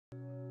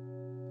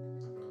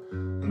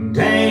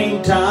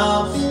tank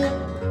tops,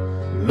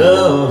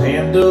 love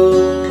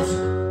handles,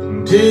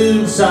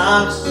 tube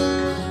socks,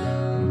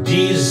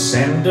 Jesus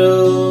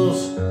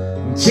sandals,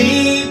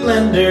 tea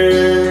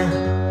blender,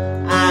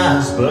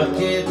 ice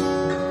bucket,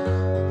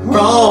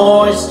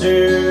 raw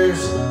oysters.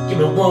 Give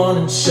me one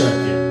and chuck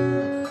it.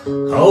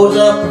 Holds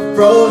up a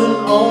frozen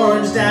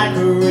orange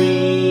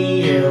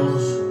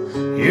daiquiris.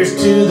 Here's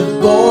to the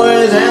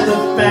boys at the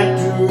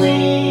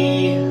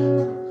factory.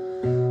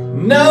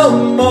 No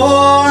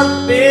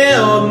more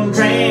building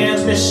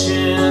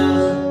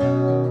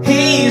transmissions.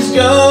 He's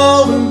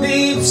going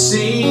deep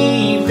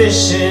sea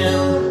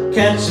fishing.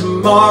 Catch a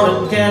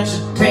marlin, catch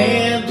a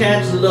tan,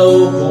 catch a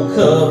local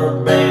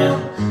cover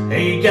band.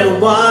 Hey, you gotta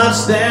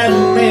watch that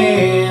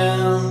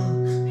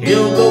man.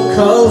 He'll go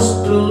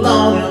coastal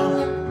on you.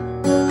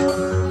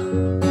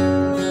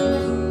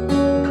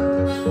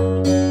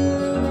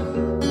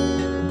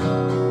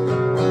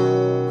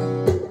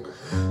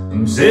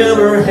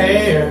 Silver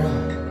hair,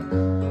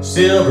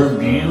 silver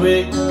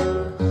Buick.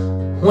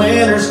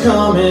 Winter's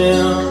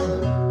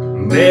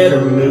coming,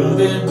 better move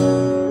it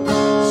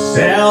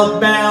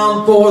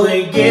southbound before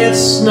they get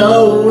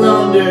snowed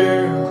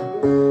under.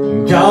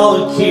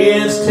 Call the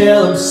kids,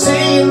 tell them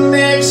see you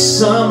next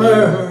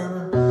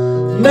summer.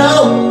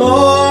 No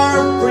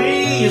more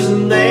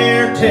freezing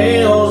their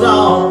tails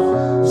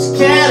off. It's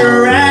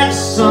cataracts,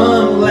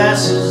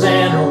 sunglasses,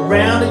 and a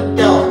round of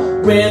golf.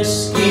 Red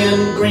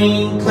skin,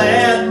 green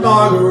clad,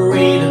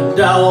 margarita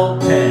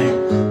dog tag.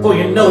 For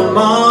you know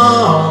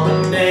mom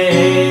and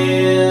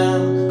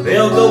dad,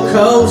 they'll go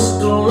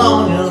coastal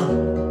on you.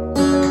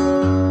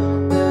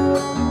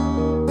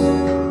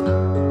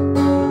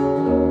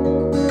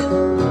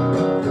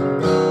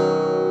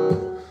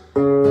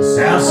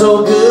 Sounds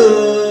so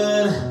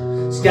good,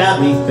 it's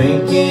got me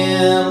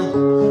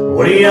thinking.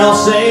 What do y'all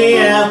say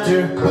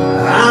after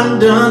I'm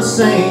done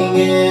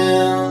singing?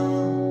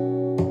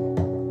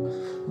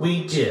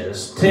 We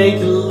just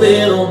take a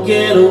little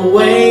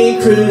getaway,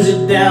 cruise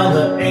it down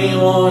the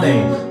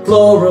A1A,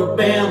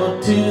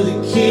 Floribama to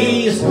the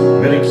Keys.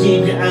 Better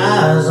keep your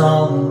eyes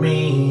on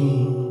me.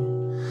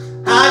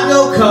 I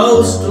go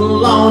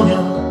coastal on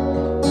you.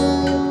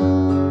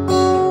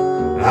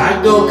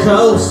 I go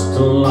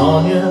coastal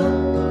on you.